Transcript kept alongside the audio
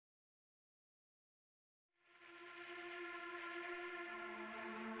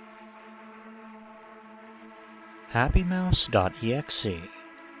HappyMouse.exe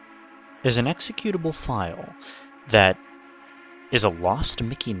is an executable file that is a lost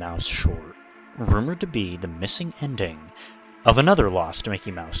Mickey Mouse short rumored to be the missing ending of another lost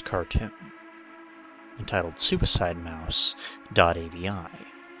Mickey Mouse cartoon entitled SuicideMouse.avi.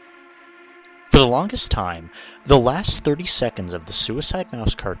 For the longest time, the last 30 seconds of the Suicide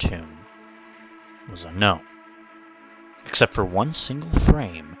Mouse cartoon was unknown, except for one single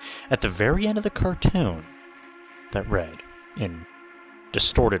frame at the very end of the cartoon that read, in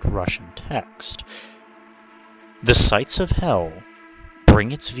distorted Russian text, "The sights of hell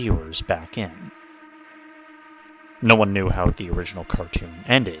bring its viewers back in." No one knew how the original cartoon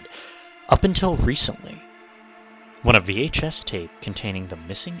ended, up until recently, when a VHS tape containing the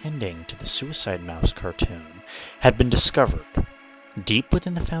missing ending to the Suicide Mouse cartoon had been discovered deep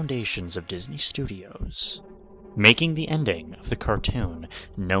within the foundations of Disney Studios, making the ending of the cartoon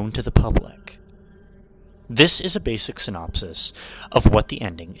known to the public. This is a basic synopsis of what the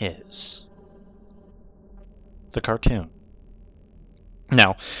ending is. The cartoon.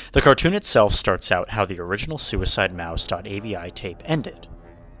 Now, the cartoon itself starts out how the original SuicideMouse.avi tape ended,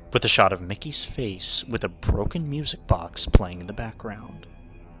 with a shot of Mickey's face with a broken music box playing in the background.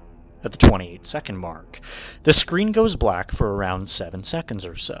 At the 28-second mark, the screen goes black for around 7 seconds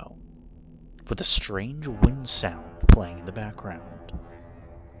or so, with a strange wind sound playing in the background.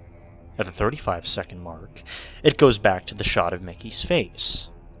 At the 35-second mark, it goes back to the shot of Mickey's face.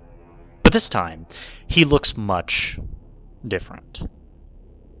 But this time, he looks much different.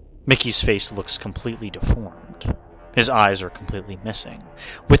 Mickey's face looks completely deformed. His eyes are completely missing,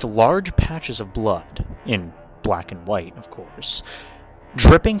 with large patches of blood, in black and white, of course,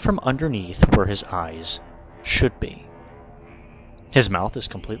 dripping from underneath where his eyes should be. His mouth is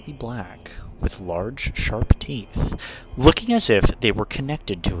completely black, with large, sharp teeth, looking as if they were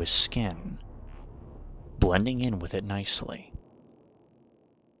connected to his skin, blending in with it nicely.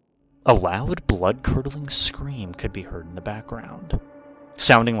 A loud, blood-curdling scream could be heard in the background,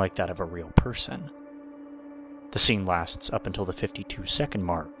 sounding like that of a real person. The scene lasts up until the 52-second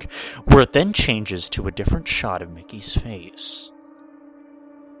mark, where it then changes to a different shot of Mickey's face.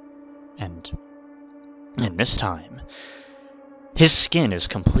 And this time, his skin is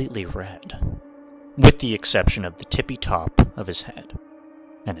completely red, with the exception of the tippy top of his head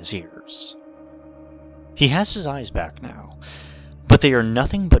and his ears. He has his eyes back now, but they are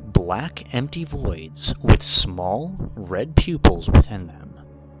nothing but black, empty voids with small, red pupils within them.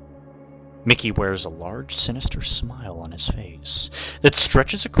 Mickey wears a large, sinister smile on his face that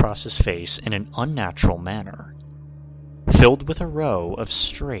stretches across his face in an unnatural manner, filled with a row of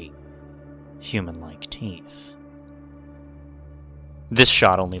straight, human-like teeth. This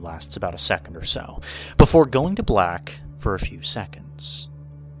shot only lasts about a second or so, before going to black for a few seconds.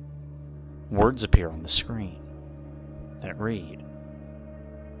 Words appear on the screen that read,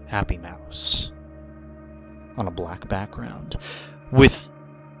 "Happy Mouse," on a black background, with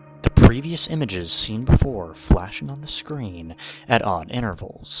the previous images seen before flashing on the screen at odd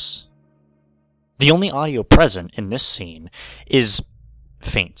intervals. The only audio present in this scene is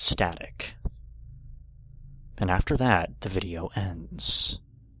faint static. And after that, the video ends.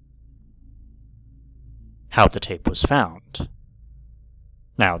 How the tape was found.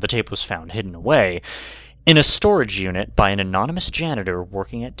 Now, the tape was found hidden away in a storage unit by an anonymous janitor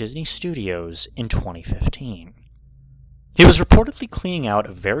working at Disney Studios in 2015. He was reportedly cleaning out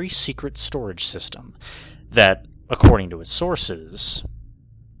a very secret storage system that, according to his sources,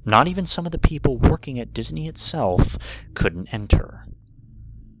 not even some of the people working at Disney itself couldn't enter.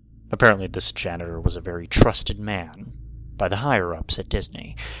 Apparently this janitor was a very trusted man by the higher-ups at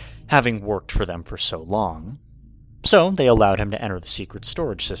Disney, having worked for them for so long, so they allowed him to enter the secret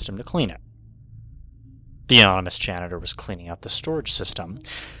storage system to clean it. The anonymous janitor was cleaning out the storage system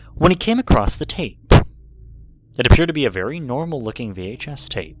when he came across the tape. It appeared to be a very normal-looking VHS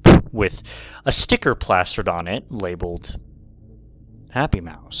tape, with a sticker plastered on it labeled Happy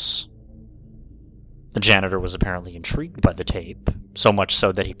Mouse. The janitor was apparently intrigued by the tape, so much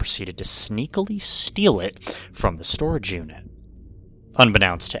so that he proceeded to sneakily steal it from the storage unit,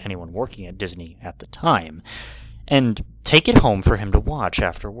 unbeknownst to anyone working at Disney at the time, and take it home for him to watch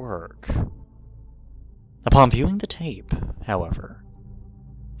after work. Upon viewing the tape, however,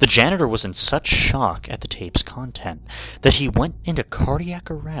 the janitor was in such shock at the tape's content that he went into cardiac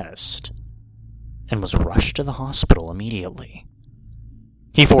arrest and was rushed to the hospital immediately.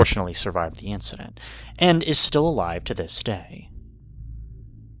 He fortunately survived the incident, and is still alive to this day.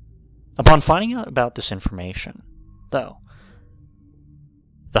 Upon finding out about this information, though,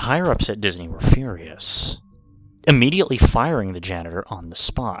 the higher-ups at Disney were furious, immediately firing the janitor on the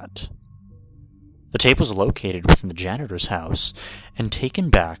spot. The tape was located within the janitor's house and taken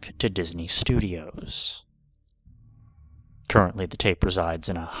back to Disney Studios. Currently, the tape resides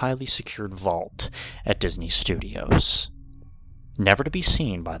in a highly secured vault at Disney Studios, never to be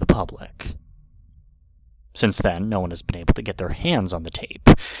seen by the public. Since then, no one has been able to get their hands on the tape,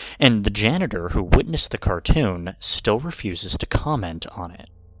 and the janitor who witnessed the cartoon still refuses to comment on it,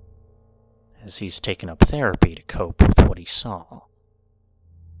 as he's taken up therapy to cope with what he saw.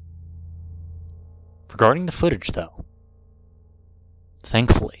 Regarding the footage, though,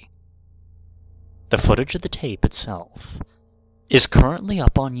 thankfully, the footage of the tape itself is currently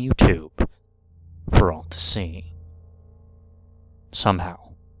up on YouTube for all to see.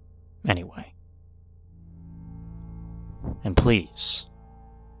 Somehow. Anyway. And please,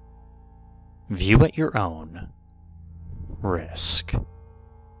 view at your own risk.